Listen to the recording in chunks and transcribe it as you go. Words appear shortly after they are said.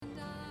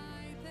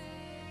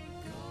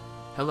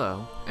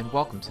Hello, and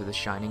welcome to The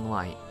Shining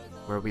Light,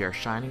 where we are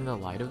shining the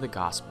light of the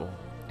gospel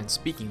and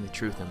speaking the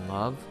truth in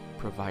love,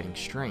 providing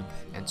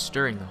strength, and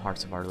stirring the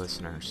hearts of our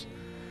listeners.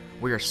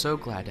 We are so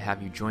glad to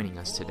have you joining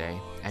us today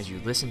as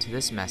you listen to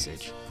this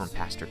message from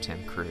Pastor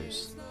Tim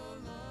Cruz.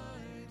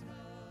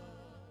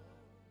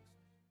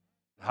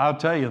 I'll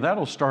tell you,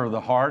 that'll stir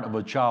the heart of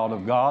a child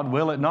of God,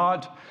 will it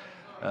not?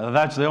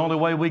 That's the only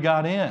way we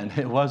got in.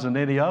 It wasn't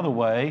any other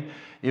way.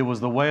 It was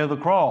the way of the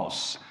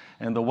cross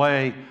and the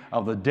way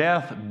of the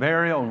death,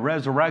 burial, and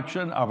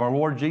resurrection of our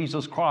Lord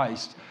Jesus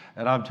Christ.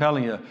 And I'm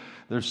telling you,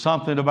 there's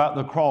something about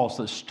the cross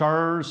that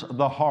stirs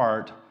the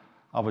heart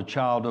of a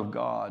child of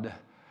God.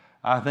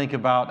 I think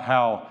about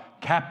how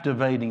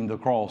captivating the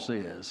cross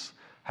is,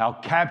 how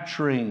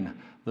capturing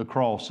the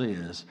cross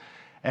is.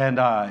 And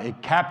it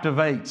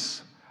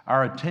captivates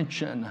our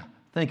attention.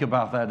 Think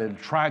about that. It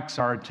attracts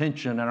our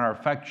attention and our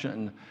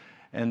affection,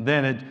 and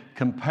then it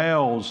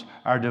compels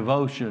our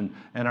devotion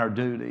and our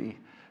duty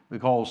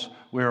because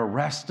we're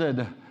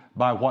arrested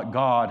by what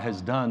God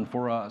has done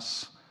for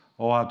us.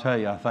 Oh, I'll tell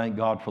you, I thank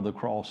God for the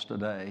cross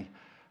today.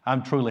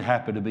 I'm truly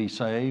happy to be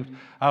saved.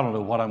 I don't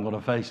know what I'm going to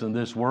face in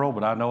this world,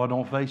 but I know I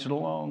don't face it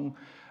alone.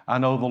 I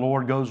know the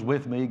Lord goes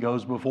with me,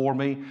 goes before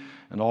me,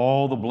 and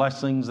all the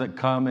blessings that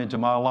come into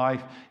my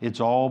life, it's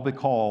all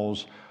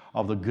because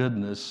of the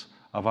goodness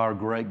of our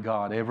great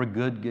God. Every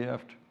good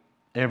gift,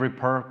 every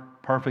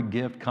perfect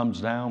gift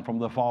comes down from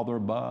the Father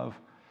above.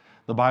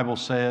 The Bible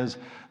says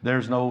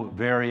there's no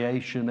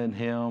variation in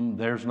Him.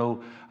 There's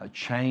no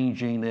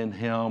changing in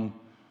Him.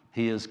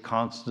 He is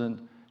constant.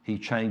 He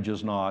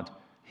changes not.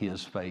 He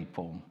is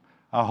faithful.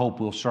 I hope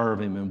we'll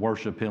serve Him and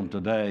worship Him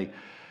today.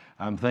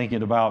 I'm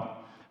thinking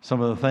about some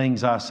of the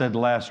things I said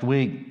last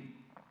week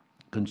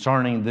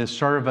concerning this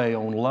survey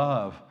on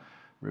love.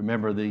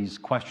 Remember these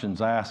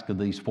questions asked of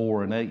these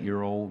 4 and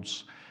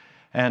 8-year-olds.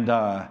 And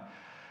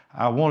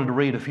I wanted to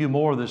read a few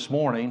more this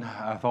morning.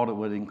 I thought it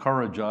would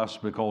encourage us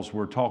because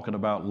we're talking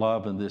about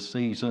love in this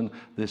season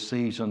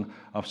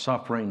of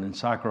suffering and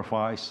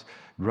sacrifice.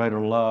 Greater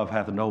love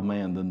hath no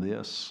man than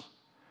this.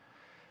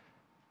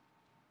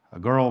 A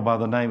girl by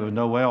the name of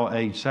Noelle,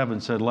 age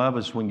 7, said, "Love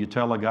is when you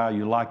tell a guy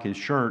you like his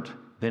shirt,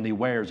 then he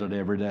wears it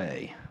every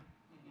day."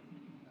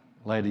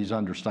 Ladies,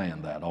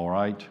 understand that, all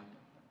right?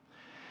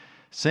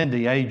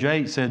 Cindy, age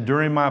 8, said,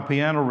 "During my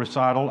piano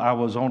recital, I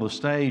was on a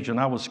stage and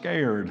I was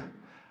scared.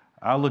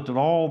 I looked at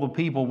all the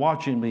people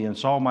watching me and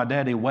saw my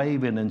daddy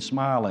waving and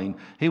smiling.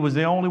 He was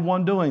the only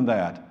one doing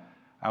that.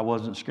 I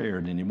wasn't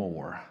scared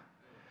anymore."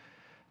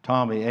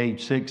 Tommy,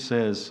 age 6,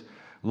 says,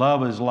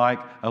 "Love is like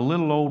a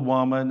little old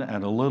woman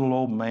and a little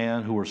old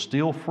man who are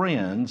still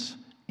friends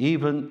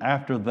even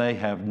after they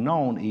have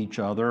known each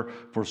other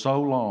for so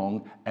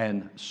long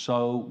and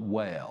so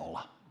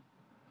well."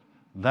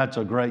 That's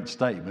a great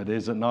statement,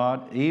 is it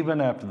not? Even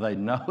after they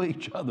know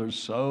each other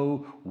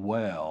so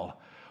well.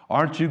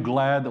 Aren't you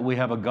glad that we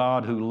have a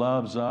God who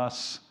loves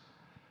us?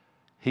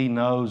 He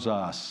knows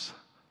us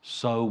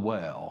so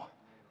well,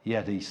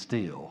 yet He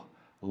still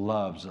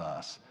loves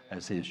us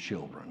as His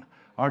children.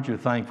 Aren't you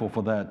thankful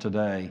for that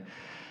today?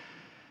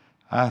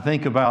 I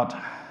think about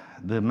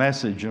the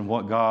message and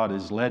what God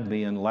has led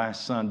me in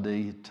last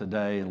Sunday,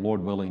 today, and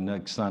Lord willing,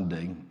 next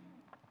Sunday.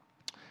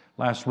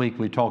 Last week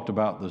we talked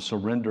about the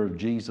surrender of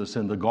Jesus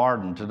in the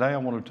garden. Today I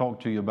want to talk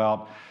to you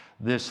about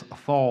this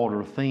thought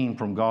or theme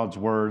from God's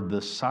Word,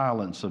 the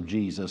silence of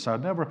Jesus.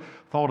 I've never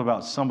thought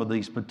about some of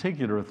these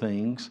particular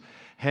things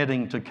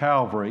heading to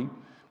Calvary,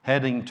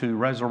 heading to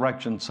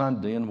Resurrection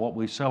Sunday and what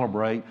we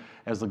celebrate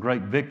as the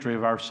great victory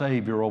of our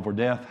Savior over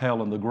death,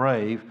 hell, and the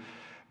grave.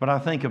 But I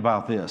think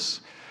about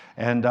this,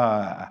 and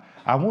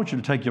I want you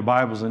to take your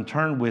Bibles and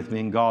turn with me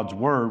in God's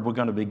Word. We're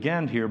going to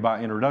begin here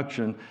by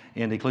introduction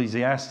in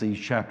Ecclesiastes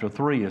chapter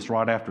 3. It's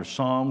right after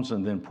Psalms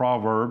and then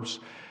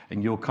Proverbs,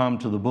 and you'll come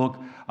to the book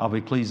of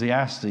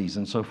Ecclesiastes.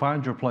 And so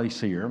find your place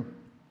here.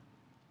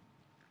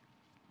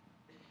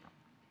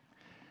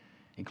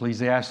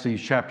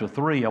 Ecclesiastes chapter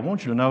 3, I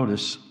want you to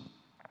notice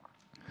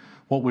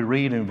what we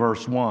read in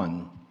verse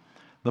 1.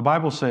 The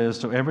Bible says,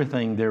 "To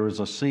everything there is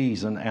a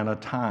season and a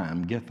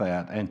time," get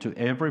that, "and to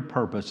every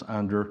purpose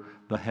under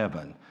the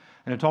heaven."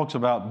 And it talks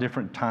about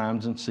different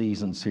times and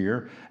seasons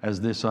here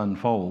as this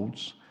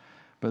unfolds.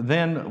 But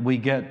then we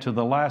get to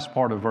the last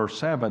part of verse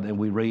 7 and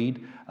we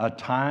read, "A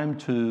time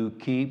to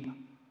keep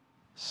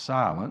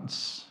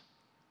silence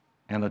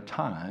and a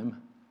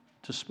time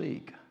to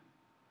speak."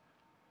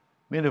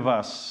 Many of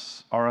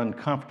us are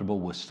uncomfortable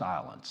with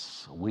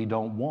silence. We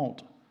don't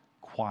want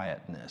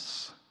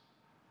quietness.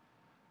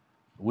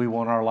 We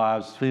want our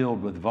lives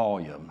filled with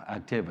volume,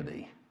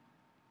 activity,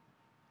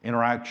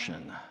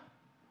 interaction.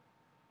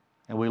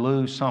 And we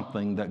lose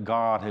something that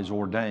God has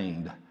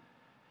ordained.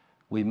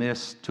 We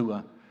miss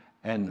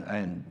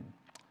and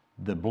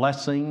the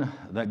blessing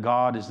that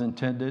God has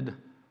intended,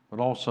 but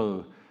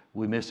also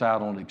we miss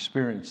out on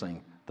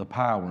experiencing the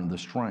power and the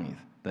strength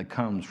that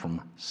comes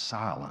from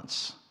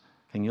silence.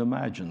 Can you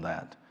imagine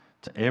that?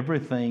 To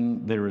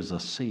everything there is a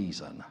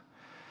season.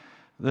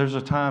 There's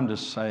a time to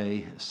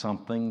say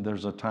something,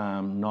 there's a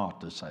time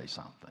not to say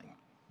something.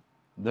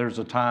 There's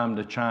a time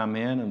to chime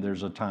in and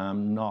there's a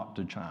time not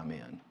to chime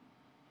in.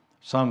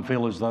 Some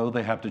feel as though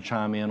they have to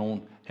chime in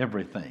on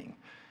everything.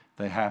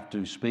 They have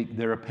to speak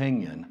their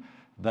opinion.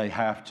 They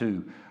have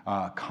to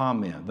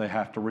comment. They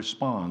have to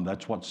respond.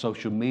 That's what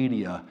social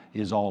media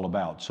is all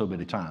about so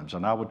many times.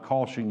 And I would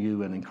caution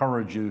you and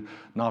encourage you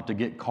not to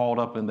get caught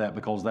up in that,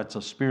 because that's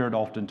a spirit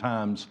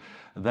oftentimes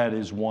that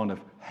is one of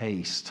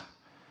haste.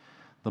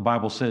 The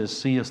Bible says,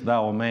 "Seest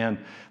thou a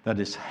man that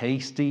is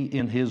hasty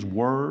in his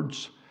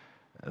words?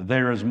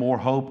 There is more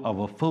hope of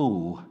a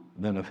fool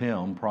than of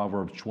him."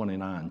 Proverbs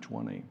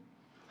 29:20.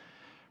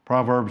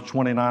 Proverbs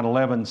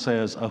 29:11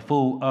 says, "A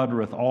fool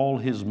uttereth all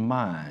his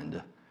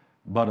mind,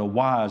 but a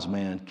wise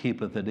man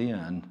keepeth it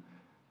in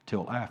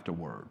till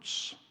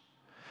afterwards."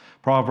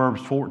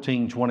 Proverbs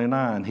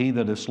 14:29, "He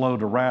that is slow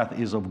to wrath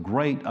is of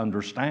great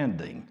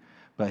understanding,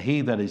 but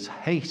he that is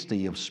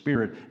hasty of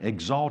spirit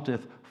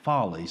exalteth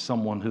folly."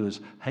 Someone who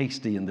is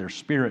hasty in their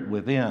spirit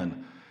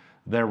within,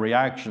 their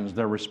reactions,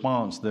 their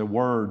response, their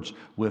words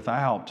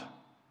without,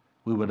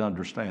 we would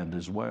understand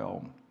as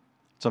well.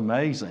 It's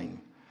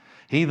amazing.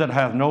 "He that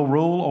hath no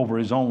rule over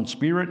his own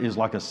spirit is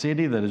like a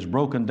city that is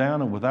broken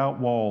down and without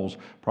walls."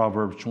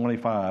 Proverbs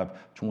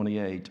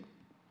 25:28.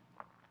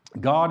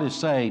 God is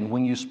saying,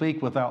 when you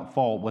speak without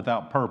thought,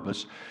 without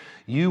purpose,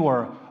 you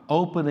are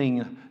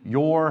opening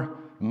your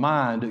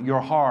mind,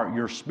 your heart,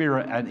 your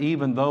spirit, and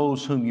even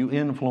those whom you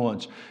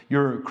influence.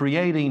 You're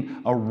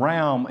creating a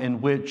realm in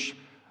which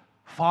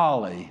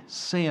folly,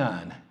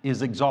 sin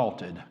is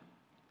exalted.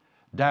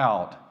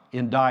 Doubt,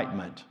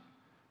 indictment,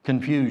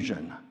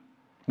 confusion,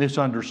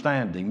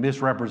 misunderstanding,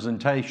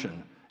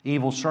 misrepresentation,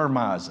 evil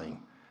surmising.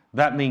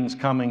 That means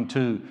coming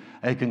to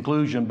a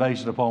conclusion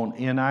based upon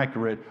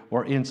inaccurate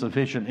or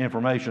insufficient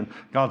information.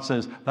 God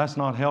says that's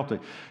not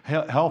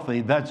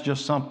healthy. That's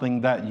just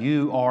something that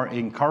you are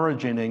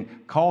encouraging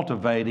and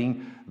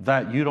cultivating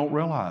that you don't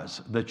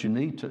realize that you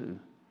need to.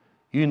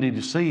 You need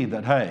to see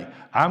that, hey,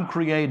 I'm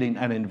creating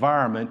an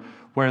environment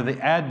where the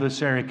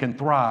adversary can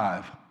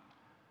thrive.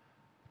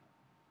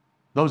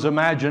 Those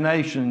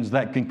imaginations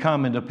that can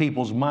come into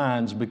people's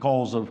minds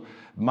because of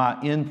my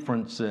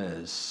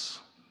inferences,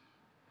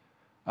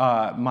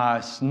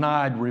 my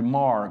snide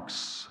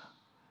remarks,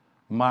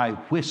 my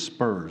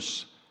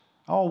whispers.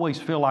 I always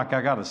feel like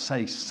I got to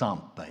say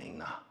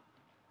something.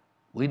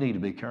 We need to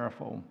be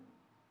careful.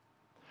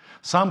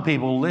 Some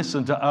people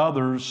listen to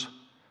others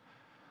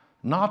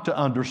not to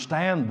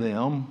understand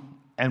them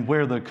and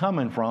where they're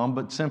coming from,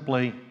 but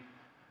simply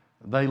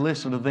they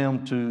listen to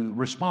them to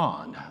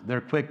respond. They're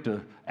quick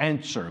to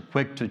answer,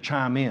 quick to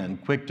chime in,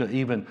 quick to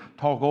even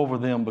talk over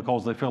them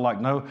because they feel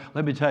like, no,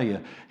 let me tell you,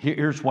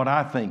 here's what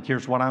I think,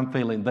 here's what I'm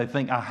feeling. They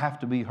think I have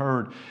to be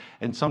heard.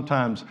 And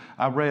sometimes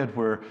I read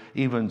where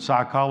even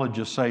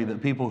psychologists say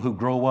that people who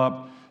grow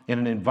up in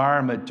an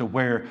environment to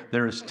where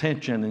there is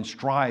tension and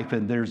strife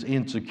and there's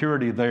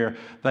insecurity there,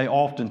 they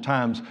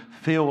oftentimes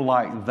feel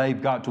like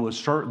they've got to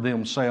assert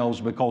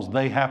themselves because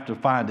they have to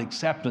find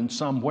acceptance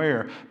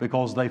somewhere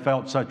because they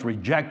felt such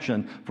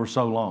rejection for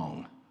so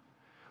long.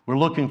 We're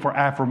looking for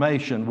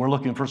affirmation. We're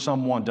looking for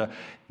someone to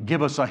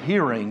give us a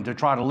hearing, to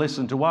try to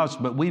listen to us.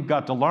 But we've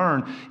got to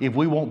learn, if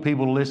we want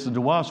people to listen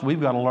to us, we've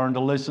got to learn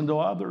to listen to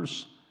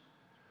others.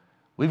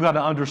 We've got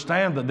to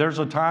understand that there's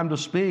a time to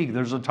speak.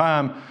 There's a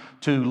time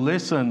to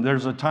listen.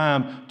 There's a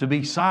time to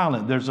be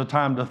silent. There's a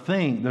time to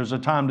think. There's a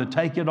time to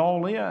take it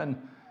all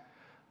in.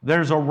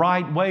 There's a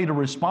right way to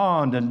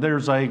respond, and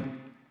there's a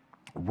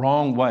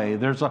wrong way.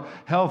 There's a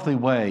healthy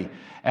way,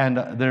 and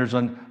there's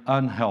an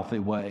unhealthy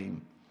way.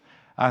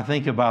 I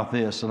think about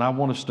this, and I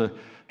want us to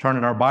turn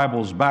in our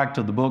Bibles back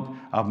to the book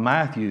of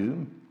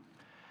Matthew.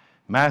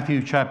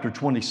 Matthew chapter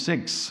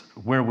 26,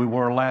 where we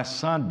were last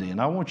Sunday. And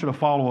I want you to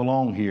follow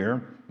along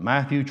here.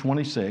 Matthew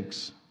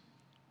 26.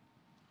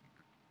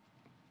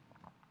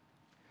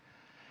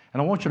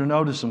 And I want you to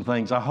notice some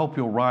things. I hope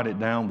you'll write it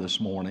down this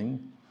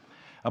morning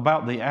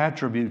about the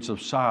attributes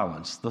of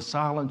silence, the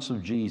silence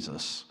of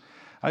Jesus.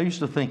 I used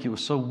to think it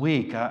was so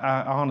weak.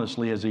 I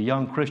honestly, as a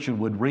young Christian,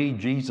 would read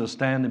Jesus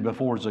standing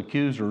before his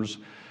accusers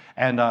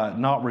and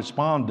not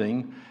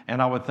responding.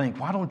 And I would think,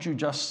 why don't you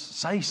just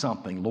say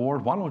something,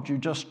 Lord? Why don't you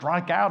just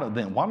strike out at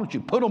them? Why don't you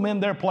put them in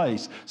their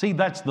place? See,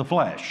 that's the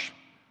flesh.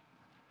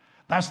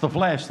 That's the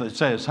flesh that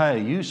says,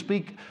 hey, you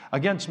speak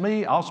against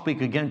me, I'll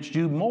speak against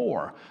you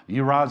more.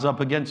 You rise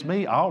up against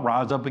me, I'll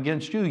rise up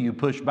against you. You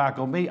push back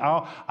on me,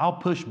 I'll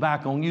push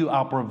back on you.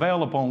 I'll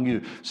prevail upon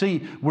you.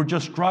 See, we're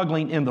just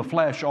struggling in the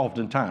flesh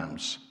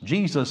oftentimes.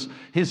 Jesus,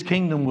 his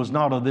kingdom was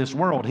not of this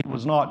world. He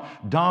was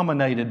not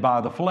dominated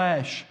by the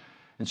flesh.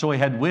 And so he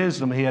had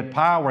wisdom, he had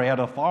power, he had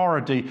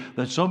authority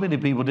that so many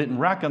people didn't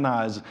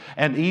recognize.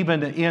 And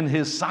even in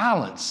his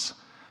silence,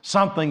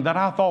 something that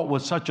I thought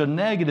was such a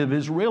negative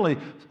is really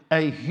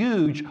a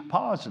huge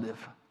positive.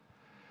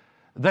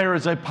 There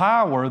is a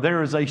power,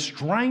 there is a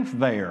strength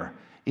there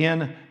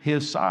in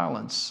his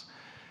silence.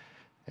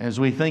 As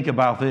we think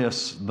about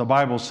this, the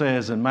Bible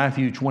says in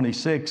Matthew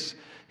 26,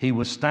 he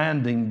was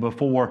standing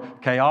before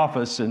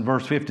Caiaphas in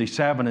verse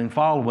 57 and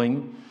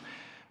following.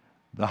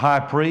 The high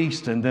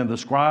priest and then the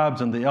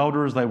scribes and the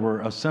elders, they were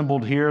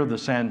assembled here, the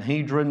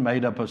Sanhedrin,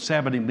 made up of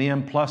 70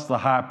 men plus the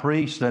high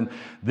priest, and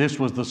this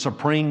was the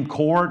supreme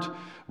court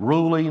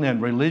ruling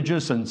in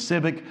religious and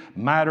civic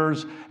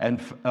matters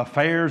and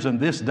affairs, and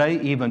this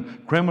day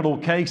even criminal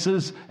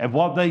cases, and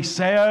what they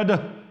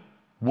said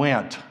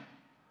went.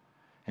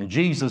 And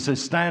Jesus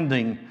is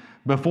standing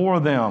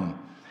before them.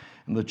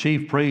 And the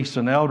chief priests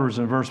and elders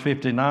in verse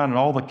 59 and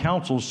all the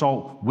council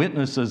sought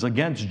witnesses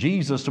against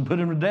Jesus to put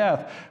him to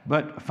death,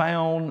 but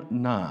found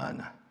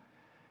none.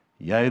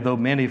 Yea, though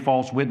many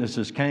false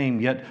witnesses came,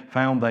 yet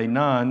found they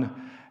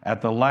none.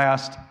 At the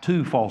last,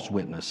 2 false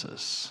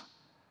witnesses.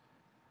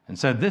 And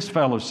said, This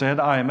fellow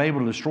said, I am able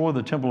to destroy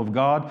the temple of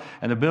God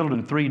and to build it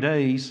in 3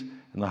 days.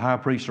 And the high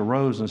priest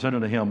arose and said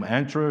unto him,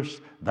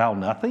 Answerest thou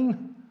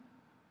nothing?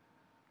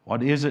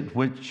 What is it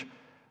which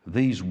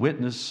these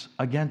witness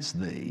against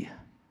thee?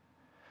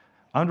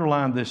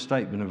 Underline this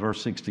statement in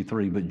verse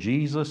 63, but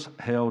Jesus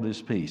held his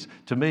peace.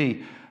 To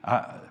me,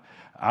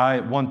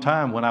 I one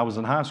time when I was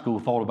in high school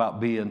thought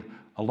about being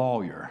a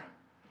lawyer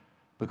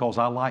because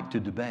I like to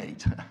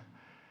debate.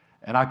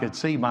 And I could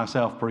see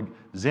myself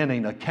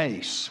presenting a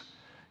case,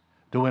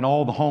 doing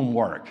all the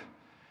homework,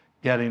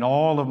 getting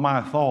all of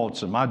my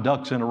thoughts and my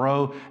ducks in a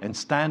row and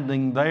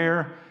standing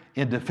there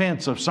in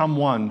defense of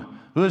someone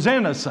who is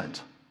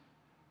innocent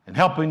and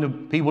helping the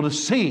people to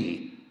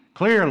see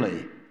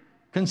clearly,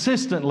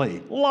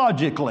 consistently,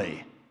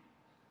 logically,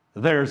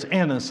 there's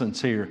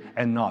innocence here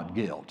and not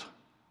guilt.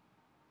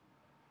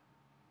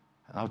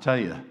 And I'll tell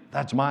you,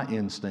 that's my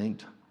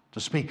instinct,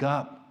 to speak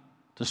up,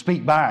 to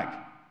speak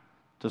back,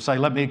 to say,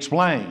 let me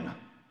explain.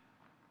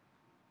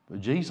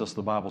 But Jesus,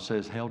 the Bible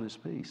says, held his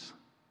peace.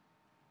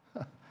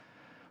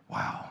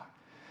 Wow.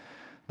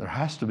 There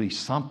has to be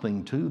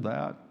something to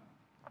that.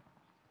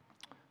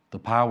 The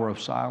power of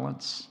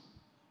silence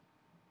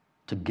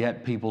to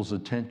get people's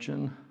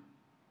attention,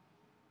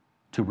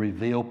 to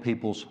reveal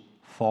people's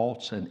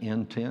thoughts and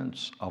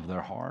intents of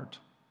their heart,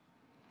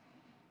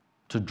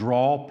 to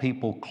draw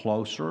people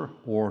closer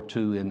or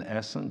to, in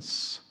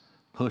essence,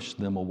 push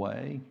them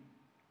away.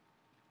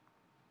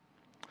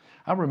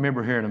 I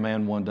remember hearing a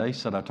man one day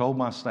said, I told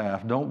my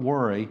staff, don't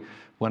worry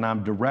when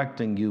I'm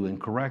directing you and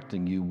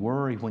correcting you.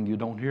 Worry when you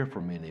don't hear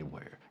from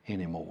anywhere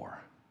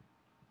anymore.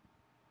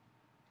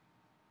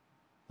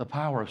 The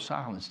power of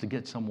silence to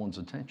get someone's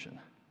attention.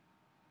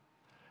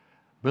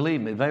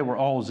 Believe me, they were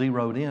all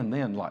zeroed in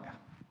then, like,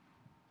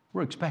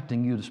 we're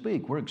expecting you to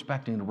speak. We're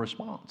expecting a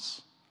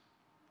response.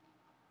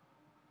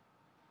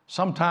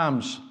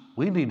 Sometimes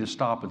we need to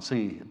stop and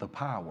see the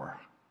power,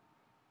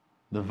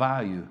 the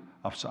value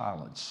of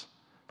silence.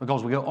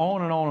 Because we go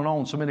on and on and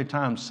on so many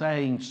times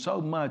saying so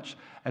much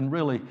and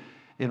really,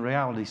 in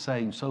reality,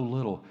 saying so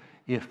little,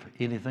 if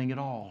anything at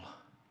all.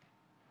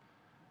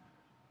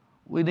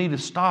 We need to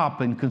stop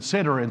and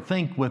consider and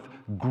think with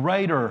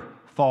greater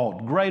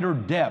thought, greater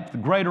depth,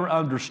 greater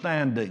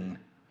understanding.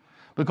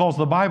 Because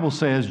the Bible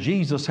says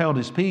Jesus held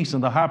his peace,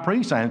 and the high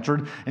priest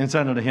answered and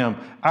said unto him,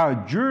 I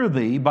adjure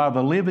thee by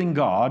the living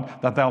God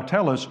that thou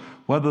tell us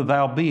whether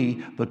thou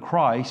be the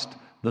Christ,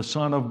 the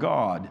Son of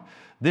God.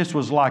 This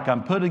was like,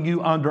 I'm putting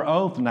you under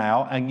oath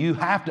now, and you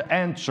have to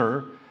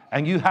answer,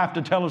 and you have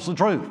to tell us the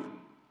truth.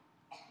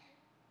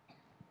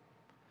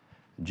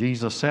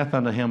 Jesus saith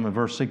unto him in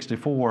verse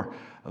 64,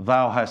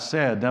 Thou hast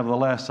said,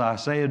 nevertheless I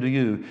say unto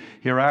you,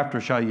 hereafter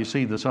shall you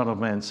see the Son of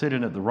Man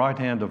sitting at the right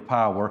hand of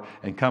power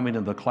and coming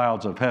in the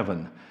clouds of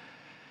heaven.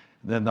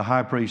 Then the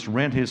high priest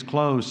rent his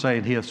clothes,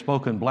 saying, He hath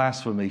spoken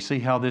blasphemy. See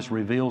how this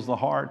reveals the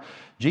heart?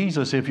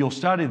 Jesus, if you'll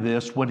study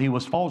this, when he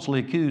was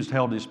falsely accused,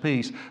 held his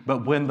peace.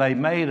 But when they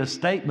made a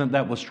statement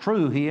that was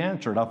true, he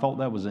answered. I thought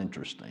that was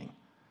interesting.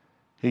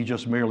 He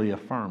just merely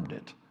affirmed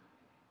it,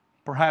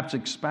 perhaps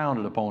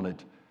expounded upon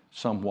it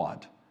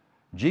somewhat.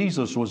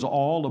 Jesus was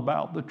all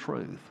about the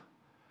truth.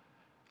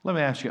 Let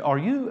me ask you, are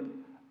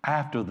you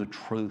after the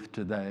truth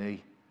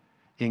today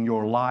in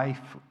your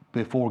life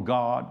before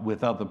God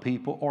with other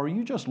people, or are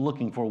you just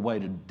looking for a way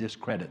to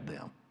discredit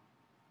them,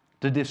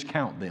 to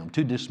discount them,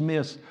 to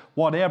dismiss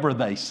whatever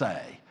they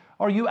say?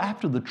 Are you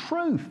after the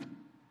truth?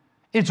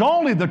 It's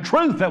only the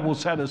truth that will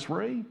set us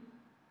free.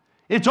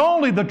 It's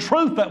only the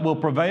truth that will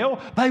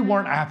prevail. They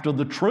weren't after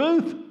the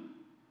truth.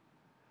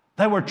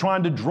 They were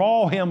trying to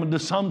draw him into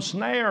some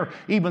snare,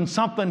 even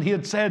something he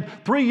had said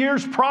 3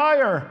 years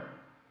prior.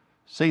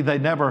 See, they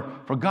never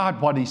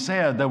forgot what he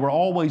said. They were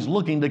always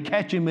looking to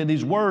catch him in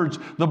his words,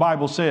 the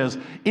Bible says.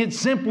 It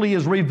simply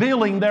is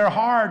revealing their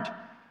heart.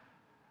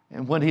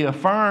 And when he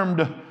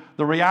affirmed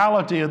the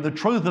reality and the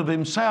truth of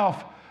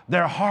himself,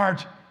 their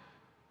heart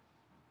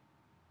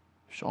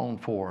shone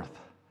forth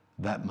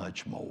that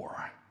much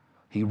more.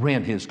 He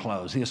rent his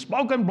clothes. He has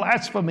spoken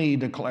blasphemy, he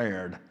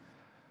declared.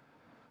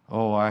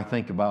 Oh, I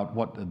think about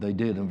what they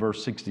did in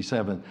verse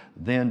 67.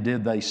 Then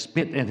did they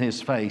spit in his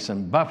face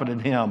and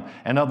buffeted him,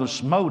 and others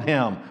smote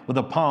him with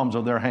the palms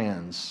of their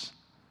hands.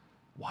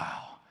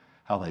 Wow,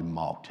 how they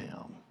mocked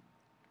him.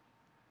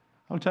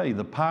 I'll tell you,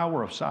 the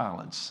power of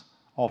silence,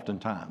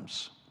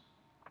 oftentimes,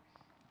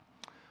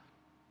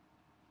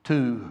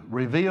 to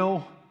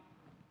reveal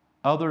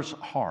others'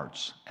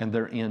 hearts and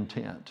their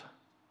intent,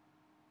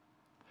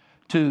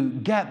 to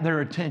get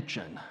their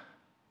attention,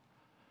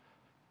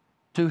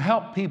 to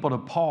help people to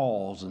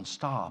pause and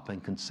stop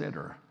and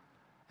consider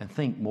and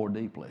think more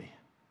deeply.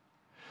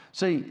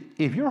 See,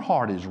 if your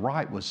heart is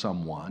right with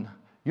someone,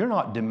 you're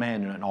not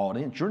demanding an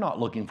audience. You're not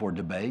looking for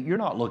debate. You're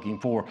not looking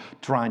for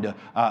trying to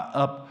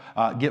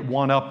get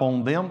one up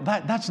on them.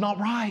 That's not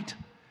right.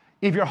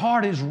 If your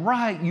heart is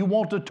right, you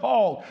want to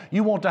talk.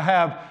 You want to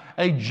have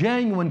a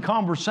genuine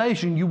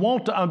conversation. You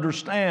want to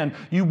understand.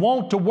 You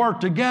want to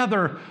work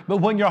together. But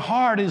when your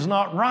heart is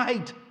not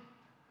right,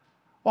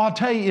 well, I'll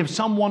tell you, if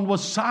someone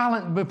was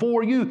silent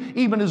before you,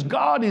 even as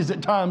God is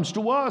at times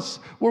to us,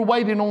 we're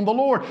waiting on the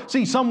Lord.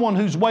 See, someone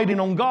who's waiting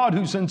on God,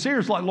 who's sincere,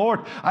 is like, Lord,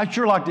 I'd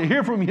sure like to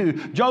hear from you.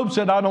 Job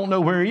said, I don't know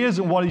where he is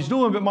and what he's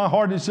doing, but my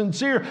heart is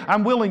sincere.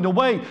 I'm willing to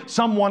wait.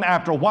 Someone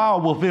after a while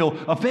will feel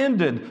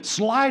offended,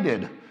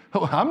 slighted.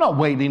 I'm not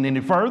waiting any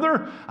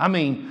further. I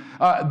mean,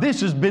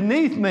 this is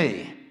beneath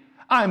me.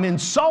 I'm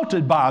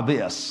insulted by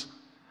this.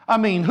 I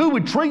mean, who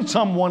would treat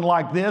someone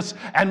like this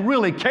and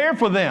really care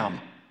for them?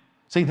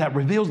 See, that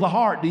reveals the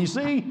heart. Do you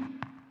see?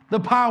 The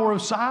power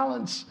of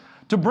silence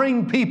to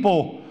bring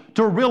people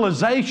to a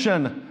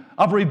realization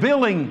of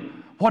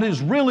revealing what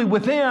is really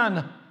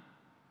within.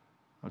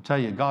 I'll tell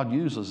you, God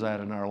uses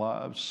that in our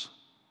lives.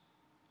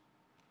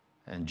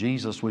 And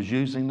Jesus was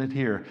using it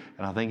here.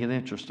 And I think it's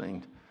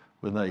interesting.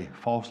 When they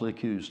falsely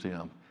accused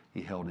him,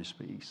 he held his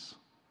peace.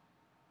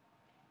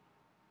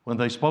 When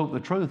they spoke the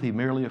truth, he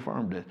merely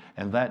affirmed it.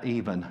 And that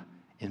even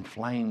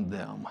inflamed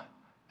them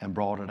and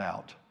brought it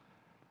out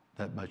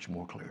that much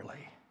more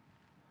clearly.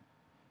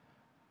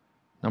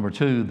 Number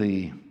two,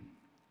 the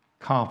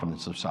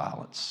confidence of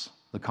silence.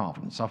 The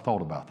confidence. I've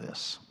thought about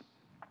this.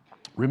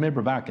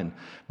 Remember back in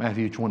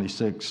Matthew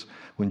 26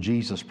 when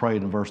Jesus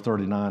prayed in verse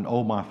 39,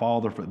 "Oh, my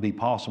Father, if it be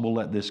possible,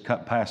 let this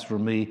cup pass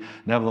from me.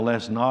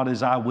 Nevertheless, not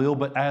as I will,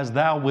 but as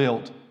thou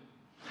wilt."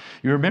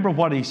 You remember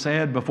what he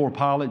said before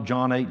Pilate?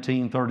 John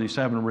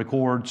 18:37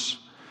 records,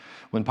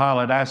 when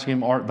Pilate asked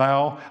him, "Art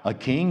thou a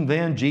king?"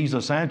 Then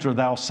Jesus answered,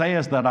 "Thou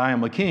sayest that I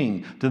am a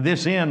king. To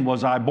this end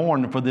was I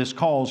born, and for this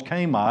cause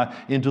came I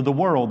into the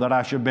world, that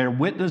I should bear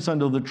witness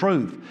unto the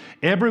truth.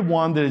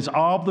 Everyone that is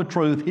of the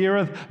truth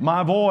heareth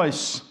my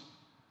voice."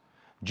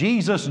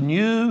 Jesus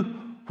knew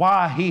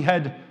why he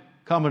had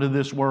come into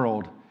this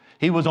world.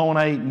 He was on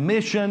a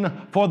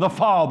mission for the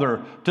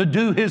Father, to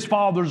do his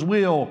Father's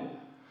will.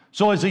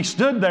 So as he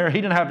stood there,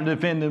 he didn't have to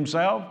defend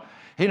himself.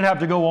 He didn't have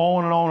to go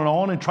on and on and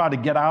on and try to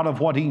get out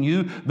of what he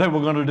knew they were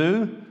going to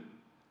do.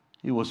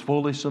 He was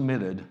fully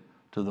submitted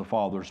to the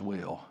Father's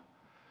will.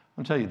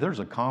 I'll tell you, there's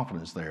a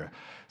confidence there.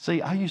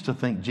 See, I used to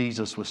think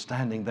Jesus was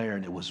standing there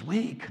and it was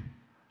weak,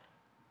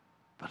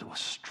 but it was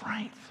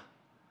strength.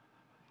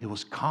 It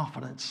was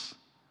confidence.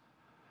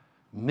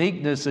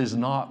 Meekness is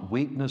not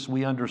weakness,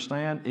 we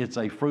understand. It's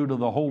a fruit of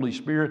the Holy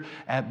Spirit,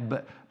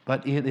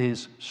 but it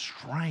is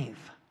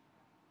strength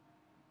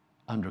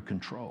under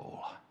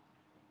control.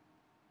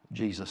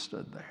 Jesus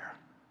stood there.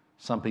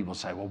 Some people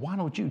say, well, why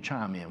don't you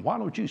chime in? Why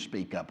don't you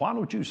speak up? Why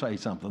don't you say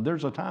something?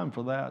 There's a time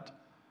for that.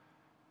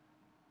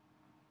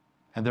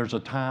 And there's a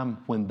time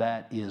when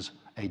that is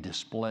a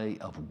display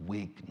of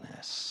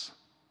weakness.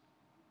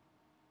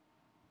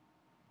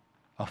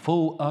 A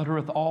fool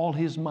uttereth all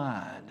his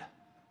mind.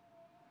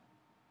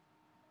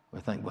 We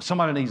think, well,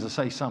 somebody needs to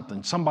say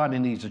something. Somebody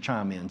needs to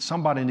chime in.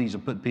 Somebody needs to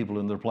put people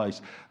in their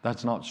place.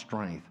 That's not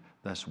strength.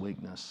 That's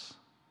weakness.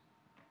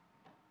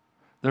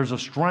 There's a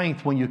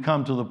strength when you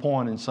come to the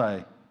point and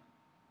say,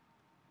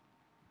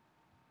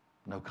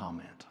 no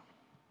comment.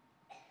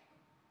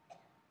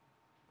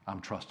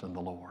 I'm trusting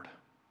the Lord.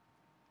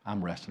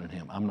 I'm resting in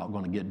Him. I'm not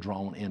going to get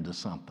drawn into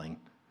something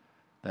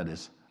that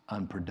is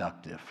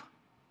unproductive,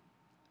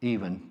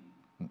 even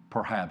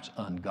perhaps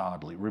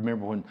ungodly.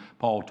 Remember when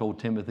Paul told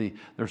Timothy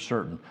there's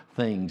certain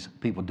things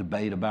people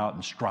debate about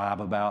and strive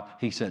about?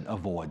 He said,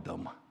 avoid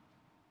them.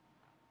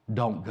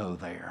 Don't go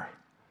there.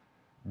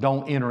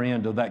 Don't enter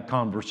into that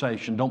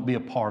conversation. Don't be a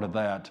part of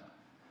that.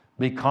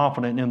 Be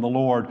confident in the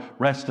Lord.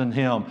 Rest in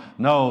Him.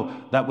 Know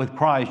that with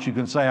Christ you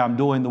can say, I'm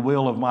doing the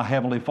will of my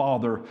Heavenly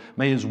Father.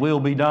 May His will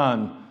be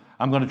done.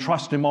 I'm going to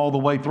trust Him all the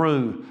way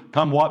through.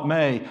 Come what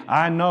may.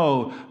 I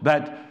know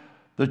that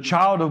the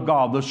child of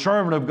God, the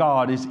servant of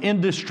God, is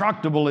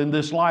indestructible in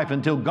this life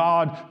until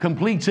God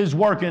completes His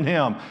work in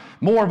him.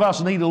 More of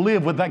us need to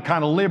live with that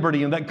kind of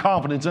liberty and that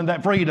confidence and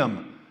that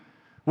freedom.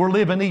 We're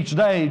living each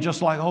day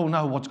just like, oh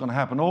no, what's going to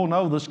happen? Oh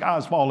no, the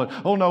sky's falling.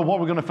 Oh no, what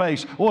we're going to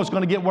face? Oh, it's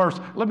going to get worse.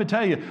 Let me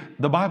tell you,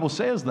 the Bible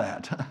says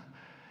that.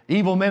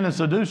 Evil men and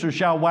seducers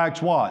shall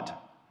wax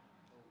what?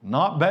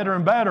 Not better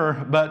and better,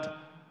 but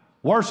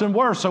worse and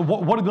worse. So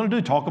what are we going to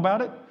do? Talk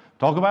about it?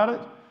 Talk about it?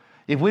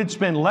 If we'd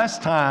spend less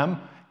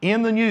time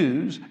in the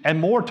news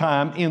and more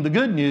time in the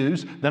good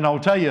news, then I'll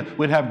tell you,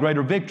 we'd have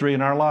greater victory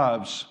in our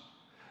lives.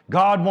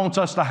 God wants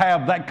us to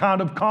have that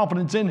kind of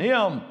confidence in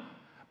Him.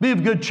 Be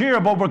of good cheer,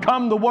 have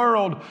overcome the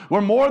world.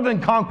 We're more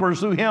than conquerors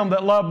through Him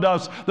that loved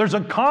us. There's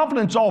a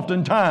confidence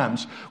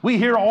oftentimes. We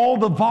hear all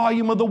the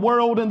volume of the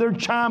world and they're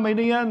chiming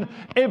in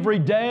every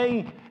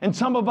day. And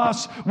some of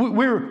us,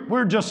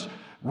 we're just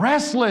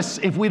restless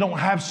if we don't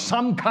have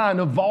some kind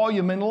of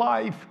volume in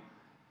life.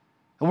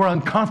 And we're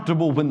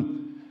uncomfortable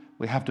when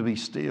we have to be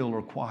still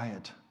or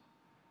quiet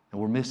and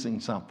we're missing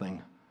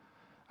something.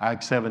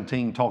 Acts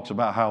 17 talks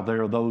about how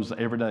there are those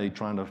every day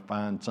trying to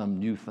find some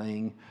new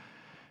thing.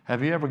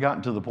 Have you ever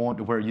gotten to the point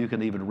to where you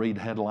can even read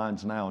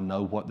headlines now and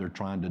know what they're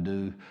trying to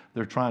do?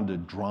 They're trying to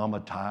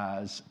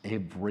dramatize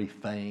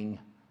everything.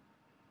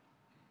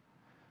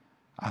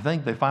 I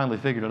think they finally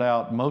figured it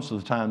out. Most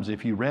of the times,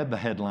 if you read the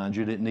headlines,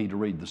 you didn't need to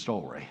read the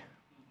story.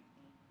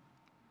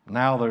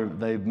 Now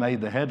they've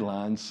made the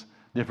headlines,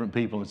 different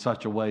people, in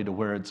such a way to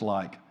where it's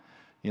like,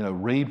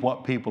 read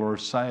what people are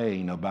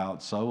saying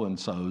about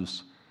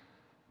so-and-so's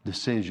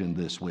decision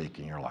this week.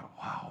 And you're like,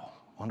 wow,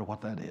 wonder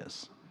what that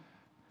is.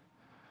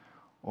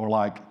 Or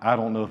like, I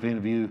don't know if any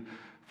of you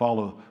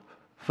follow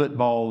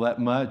football that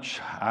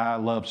much. I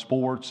love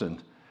sports, and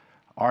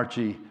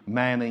Archie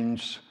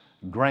Manning's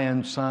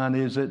grandson,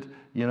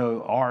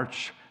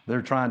 Arch,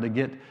 they're trying to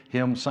get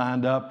him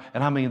signed up.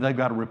 And I mean, they've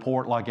got a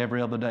report like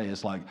every other day.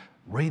 It's like,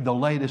 read the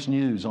latest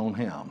news on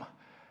him.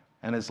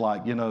 And it's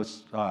like,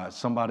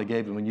 somebody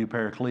gave him a new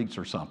pair of cleats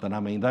or something.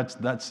 I mean,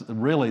 that's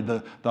really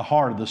the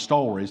heart of the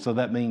story. So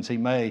that means he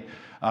may,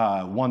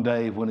 one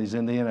day when he's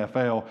in the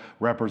NFL,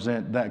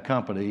 represent that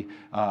company,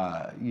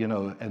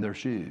 and their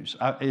shoes.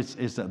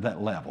 It's at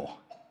that level.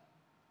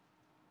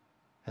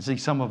 And see,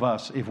 some of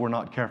us, if we're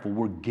not careful,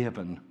 we're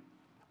given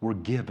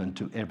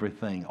to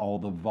everything, all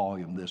the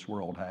volume this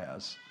world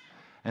has.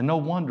 And no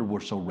wonder we're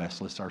so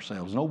restless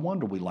ourselves. No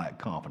wonder we lack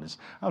confidence.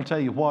 I'll tell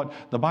you what,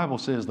 the Bible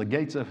says the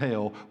gates of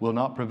hell will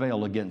not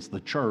prevail against the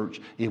church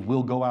if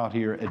we'll go out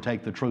here and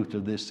take the truth to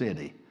this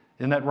city.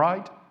 Isn't that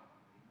right?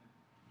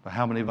 But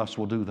how many of us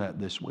will do that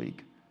this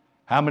week?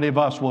 How many of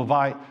us will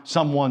invite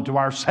someone to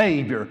our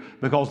Savior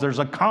because there's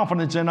a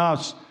confidence in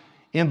us,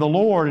 in the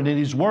Lord and in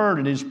His Word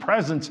and His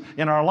presence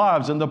in our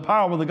lives and the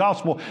power of the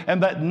gospel,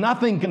 and that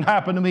nothing can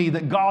happen to me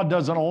that God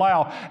doesn't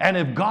allow. And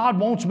if God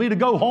wants me to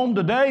go home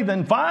today,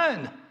 then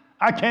fine.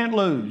 I can't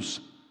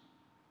lose.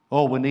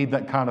 Oh, we need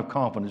that kind of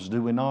confidence,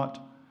 do we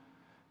not?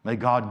 May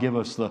God give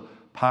us the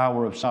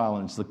power of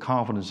silence, the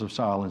confidence of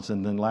silence,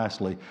 and then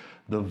lastly,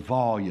 the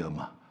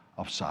volume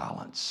of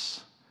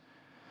silence.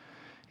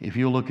 If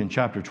you look in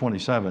chapter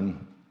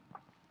 27,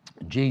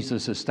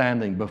 Jesus is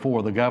standing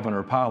before the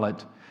governor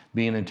Pilate,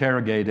 being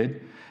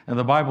interrogated. And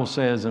the Bible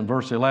says in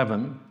verse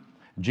 11,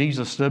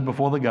 Jesus stood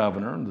before the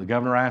governor, and the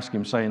governor asked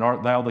him, saying,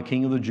 Art thou the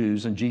king of the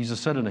Jews? And Jesus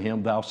said unto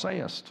him, Thou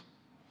sayest.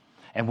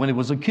 And when he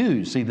was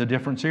accused, see the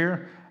difference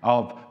here,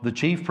 of the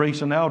chief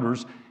priests and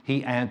elders,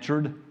 he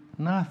answered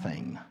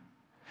nothing.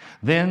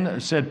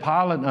 Then said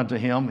Pilate unto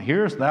him,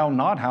 Hearest thou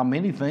not how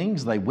many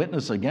things they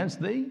witness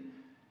against thee?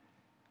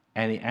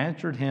 And he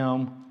answered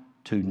him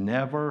to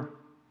never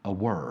a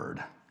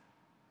word,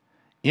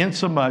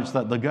 insomuch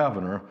that the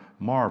governor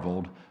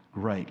marveled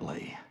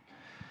greatly.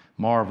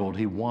 Marveled,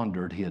 he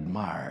wondered, he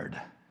admired.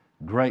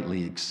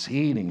 Greatly,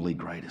 exceedingly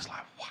great. It's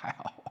like,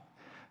 wow,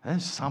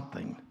 there's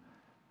something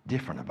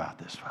different about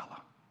this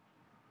fellow.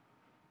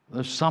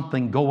 There's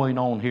something going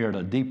on here at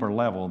a deeper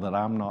level that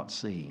I'm not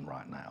seeing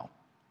right now.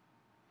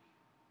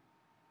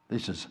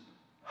 This is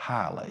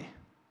highly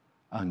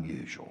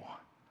unusual.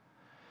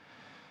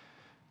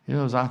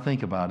 As I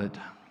think about it,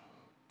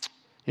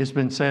 it's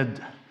been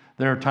said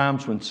there are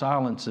times when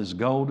silence is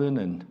golden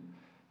and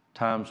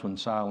times when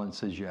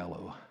silence is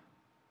yellow.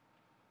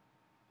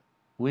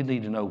 We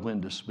need to know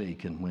when to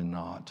speak and when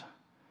not.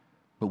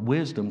 But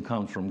wisdom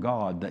comes from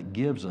God that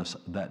gives us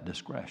that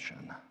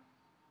discretion.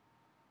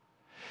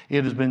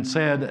 It has been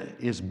said,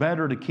 it's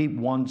better to keep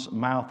one's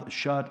mouth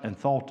shut and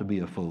thought to be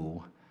a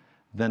fool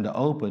than to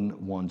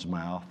open one's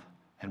mouth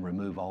and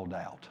remove all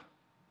doubt.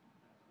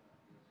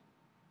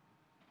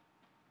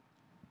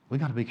 We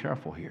got to be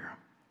careful here.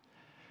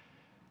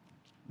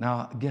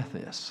 Now, get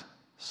this.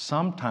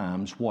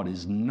 Sometimes what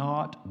is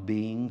not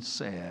being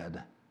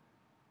said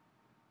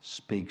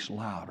speaks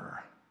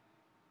louder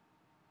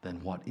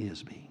than what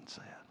is being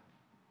said.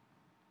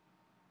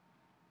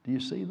 Do you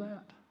see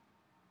that?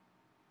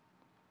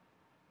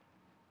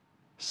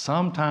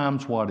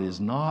 Sometimes what is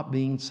not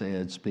being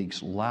said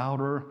speaks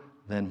louder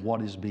than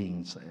what is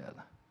being said.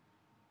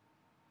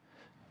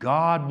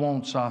 God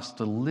wants us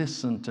to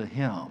listen to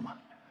Him.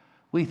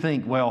 We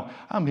think, well,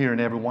 I'm hearing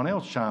everyone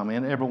else chime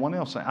in, everyone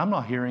else say, I'm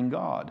not hearing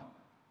God.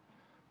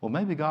 Well,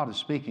 maybe God is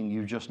speaking,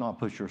 you've just not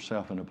put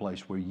yourself in a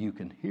place where you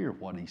can hear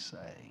what He's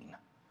saying.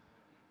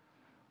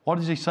 What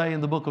does He say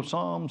in the book of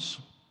Psalms?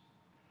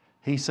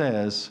 He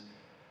says,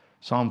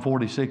 Psalm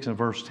 46 and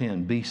verse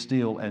 10, Be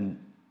still and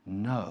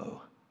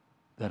know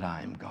that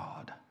I am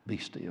God. Be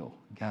still,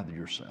 gather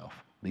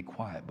yourself, be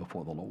quiet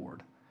before the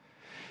Lord.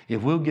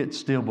 If we'll get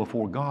still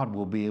before God,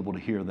 we'll be able to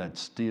hear that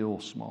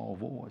still small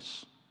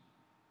voice.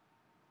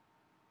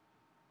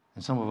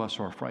 And some of us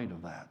are afraid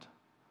of that.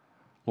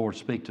 Lord,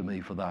 speak to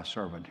me, for thy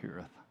servant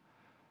heareth.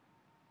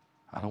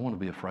 I don't want to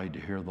be afraid to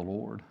hear the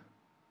Lord.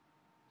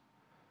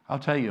 I'll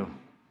tell you,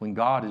 when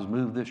God has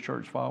moved this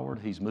church forward,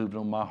 He's moved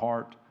on my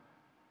heart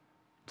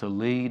to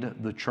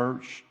lead the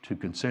church, to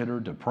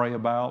consider, to pray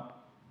about,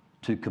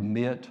 to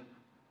commit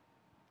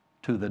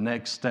to the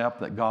next step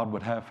that God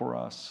would have for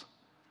us.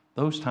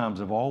 Those times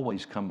have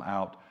always come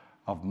out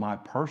of my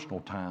personal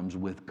times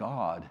with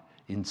God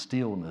in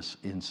stillness,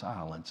 in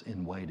silence,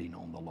 in waiting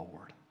on the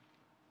Lord.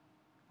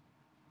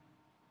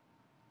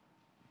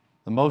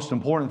 The most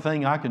important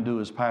thing I can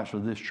do as pastor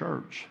of this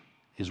church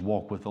is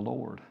walk with the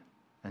Lord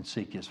and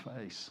seek His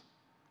face.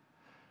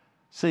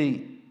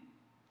 See,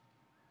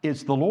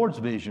 it's the Lord's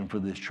vision for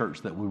this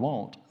church that we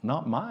want,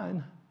 not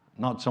mine,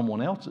 not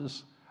someone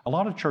else's. A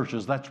lot of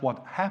churches, that's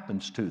what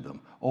happens to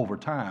them over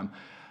time.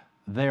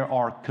 There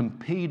are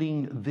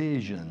competing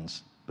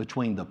visions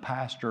between the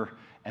pastor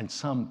and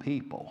some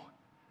people.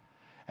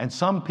 And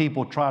some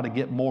people try to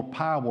get more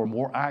power,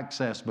 more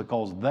access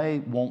because they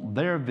want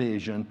their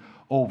vision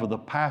over the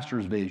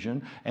pastor's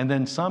vision. And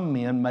then some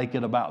men make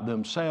it about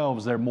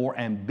themselves. They're more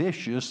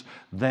ambitious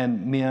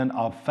than men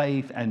of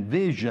faith and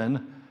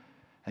vision.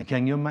 And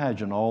can you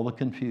imagine all the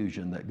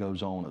confusion that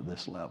goes on at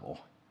this level?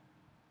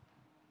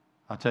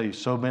 I tell you,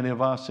 so many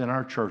of us in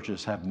our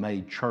churches have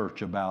made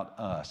church about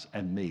us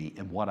and me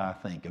and what I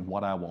think and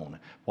what I want,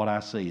 what I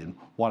see and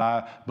what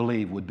I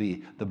believe would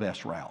be the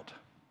best route.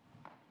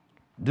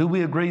 Do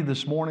we agree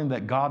this morning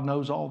that God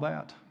knows all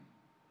that?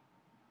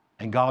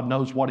 And God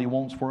knows what He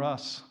wants for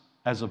us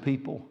as a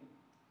people?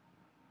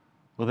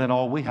 Well, then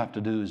all we have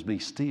to do is be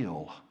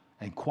still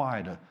and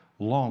quiet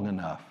long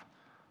enough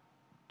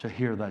to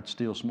hear that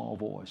still small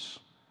voice,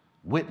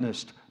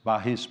 witnessed by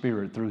His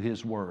Spirit through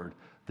His Word.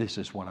 This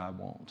is what I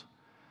want.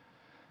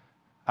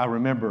 I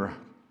remember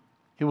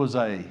it was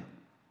a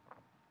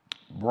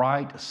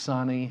bright,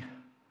 sunny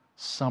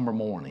summer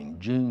morning,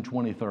 June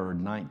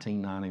 23rd,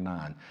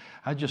 1999.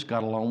 I just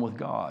got along with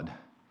God.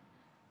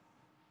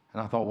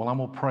 And I thought, well, I'm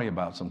going to pray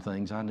about some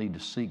things. I need to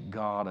seek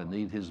God. I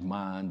need His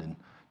mind and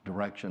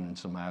direction in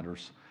some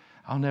matters.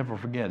 I'll never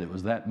forget, it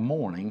was that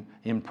morning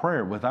in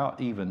prayer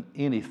without even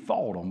any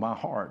thought on my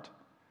heart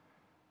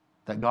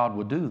that God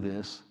would do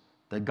this,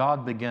 that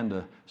God began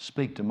to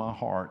speak to my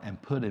heart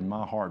and put in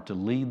my heart to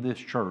lead this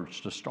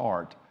church to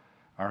start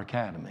our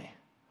academy.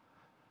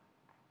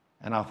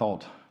 And I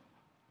thought,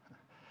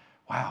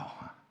 wow,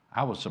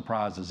 I was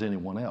surprised as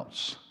anyone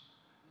else.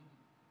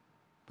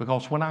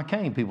 Because when I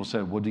came, people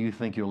said, well, do you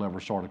think you'll ever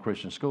start a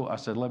Christian school? I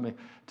said, let me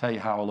tell you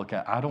how I look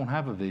at it. I don't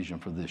have a vision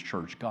for this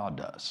church. God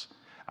does.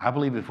 I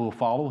believe if we'll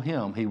follow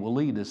Him, He will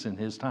lead us in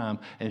His time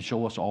and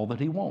show us all that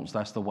He wants.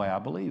 That's the way I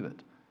believe it.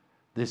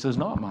 This is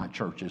not my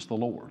church, it's the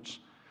Lord's.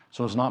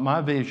 So it's not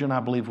my vision.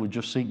 I believe if we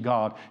just seek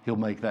God, He'll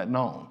make that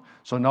known.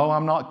 So no,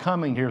 I'm not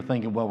coming here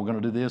thinking, well, we're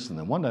going to do this and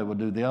then one day we'll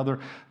do the other.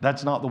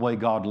 That's not the way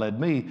God led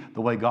me.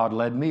 The way God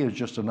led me is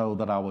just to know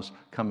that I was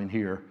coming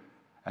here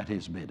at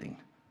His bidding,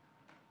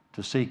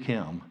 to seek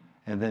Him,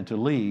 and then to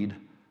lead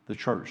the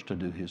church to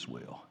do His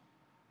will.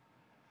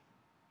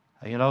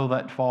 And you know,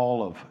 that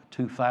fall of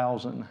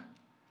 2000,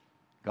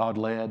 God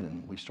led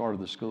and we started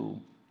the school.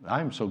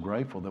 I am so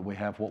grateful that we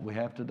have what we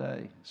have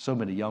today. So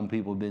many young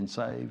people have been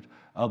saved.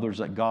 Others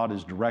that God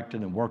has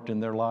directed and worked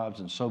in their lives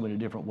in so many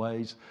different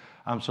ways.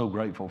 I'm so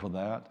grateful for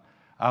that.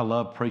 I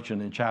love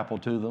preaching in chapel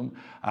to them.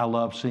 I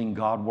love seeing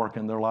God work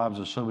in their lives.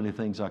 There's so many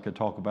things I could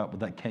talk about, but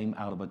that came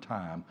out of a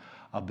time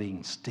of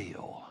being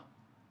still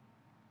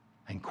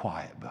and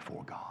quiet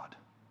before God.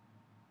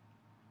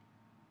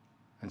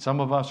 And some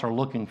of us are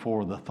looking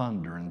for the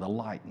thunder and the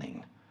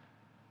lightning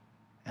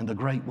and the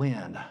great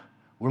wind.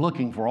 We're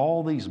looking for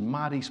all these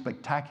mighty,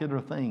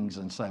 spectacular things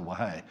and say, well,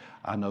 hey,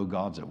 I know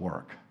God's at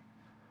work.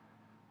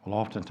 Well,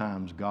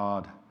 oftentimes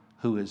God,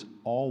 who is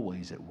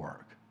always at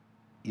work,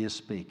 is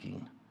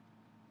speaking.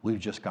 We've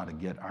just got to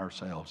get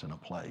ourselves in a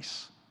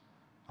place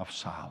of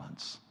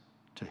silence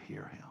to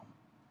hear Him.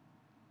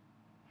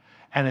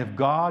 And if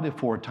God, if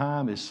for a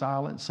time is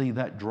silent, see,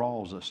 that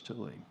draws us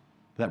to Him.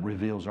 That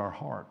reveals our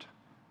heart.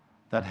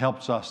 That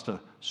helps us to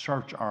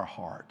search our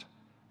heart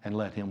and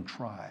let Him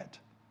try it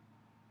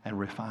and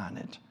refine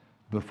it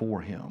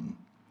before Him.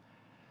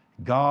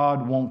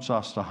 God wants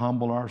us to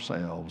humble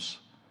ourselves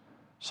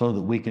so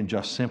that we can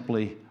just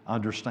simply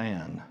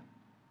understand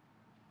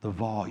the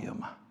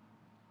volume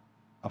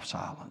of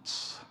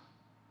silence.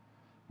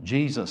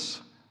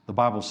 Jesus, the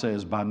Bible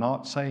says, by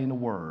not saying a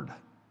word,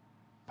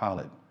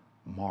 Pilate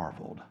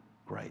marveled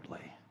greatly.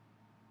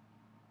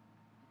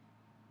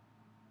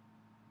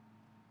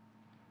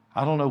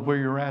 I don't know where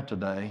you're at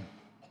today.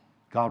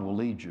 God will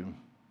lead you.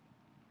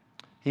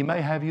 He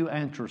may have you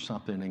answer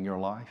something in your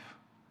life.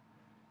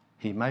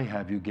 He may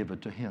have you give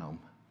it to Him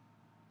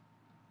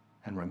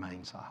and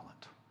remain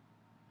silent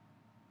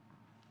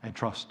and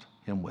trust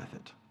Him with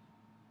it.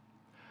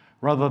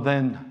 Rather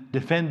than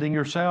defending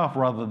yourself,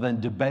 rather than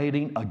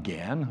debating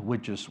again,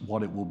 which is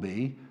what it will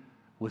be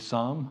with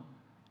some,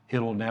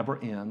 it'll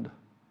never end.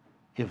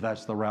 If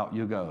that's the route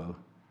you go,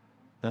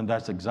 then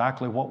that's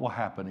exactly what will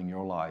happen in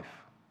your life.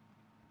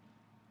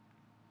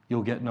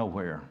 You'll get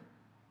nowhere.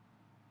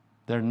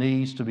 There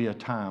needs to be a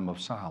time of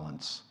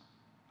silence,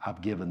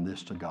 I've given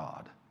this to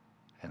God,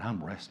 and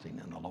I'm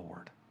resting in the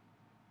Lord.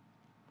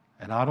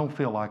 And I don't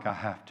feel like I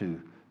have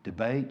to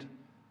debate,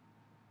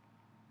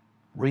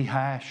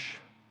 rehash,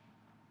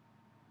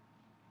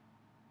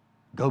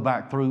 go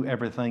back through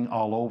everything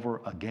all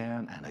over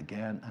again and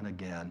again and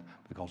again,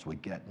 because we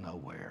get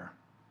nowhere.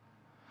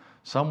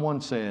 Someone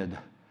said,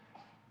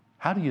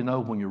 how do you know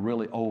when you're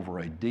really over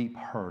a deep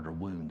hurt or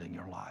wound in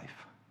your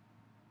life?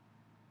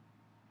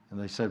 And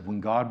they said, when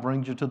God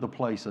brings you to the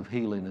place of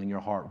healing in your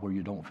heart where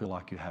you don't feel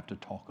like you have to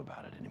talk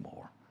about it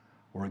anymore,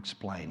 or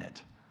explain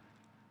it,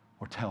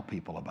 or tell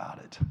people about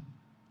it,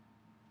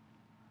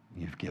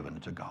 you've given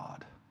it to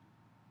God,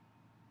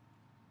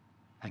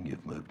 and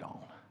you've moved on.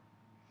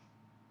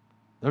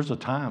 There's a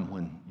time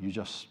when you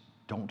just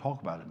don't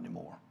talk about it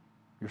anymore.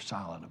 You're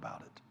silent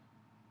about it.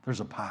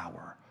 There's a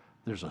power,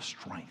 there's a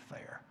strength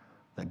there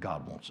that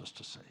God wants us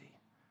to see.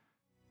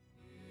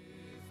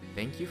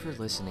 Thank you for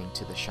listening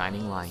to The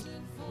Shining Light.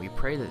 We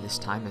pray that this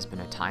time has been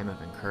a time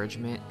of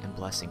encouragement and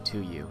blessing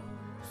to you.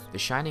 The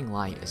Shining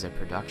Light is a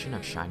production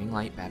of Shining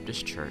Light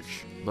Baptist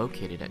Church,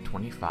 located at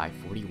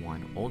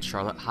 2541 Old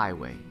Charlotte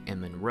Highway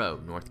in Monroe,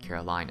 North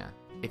Carolina.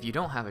 If you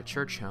don't have a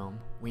church home,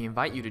 we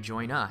invite you to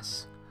join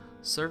us.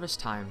 Service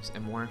times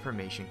and more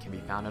information can be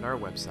found at our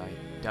website,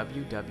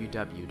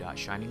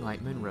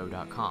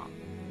 www.shininglightmonroe.com.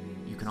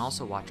 You can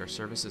also watch our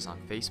services on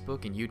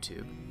Facebook and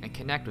YouTube and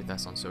connect with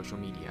us on social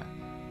media.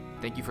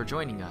 Thank you for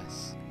joining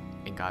us,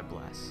 and God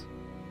bless.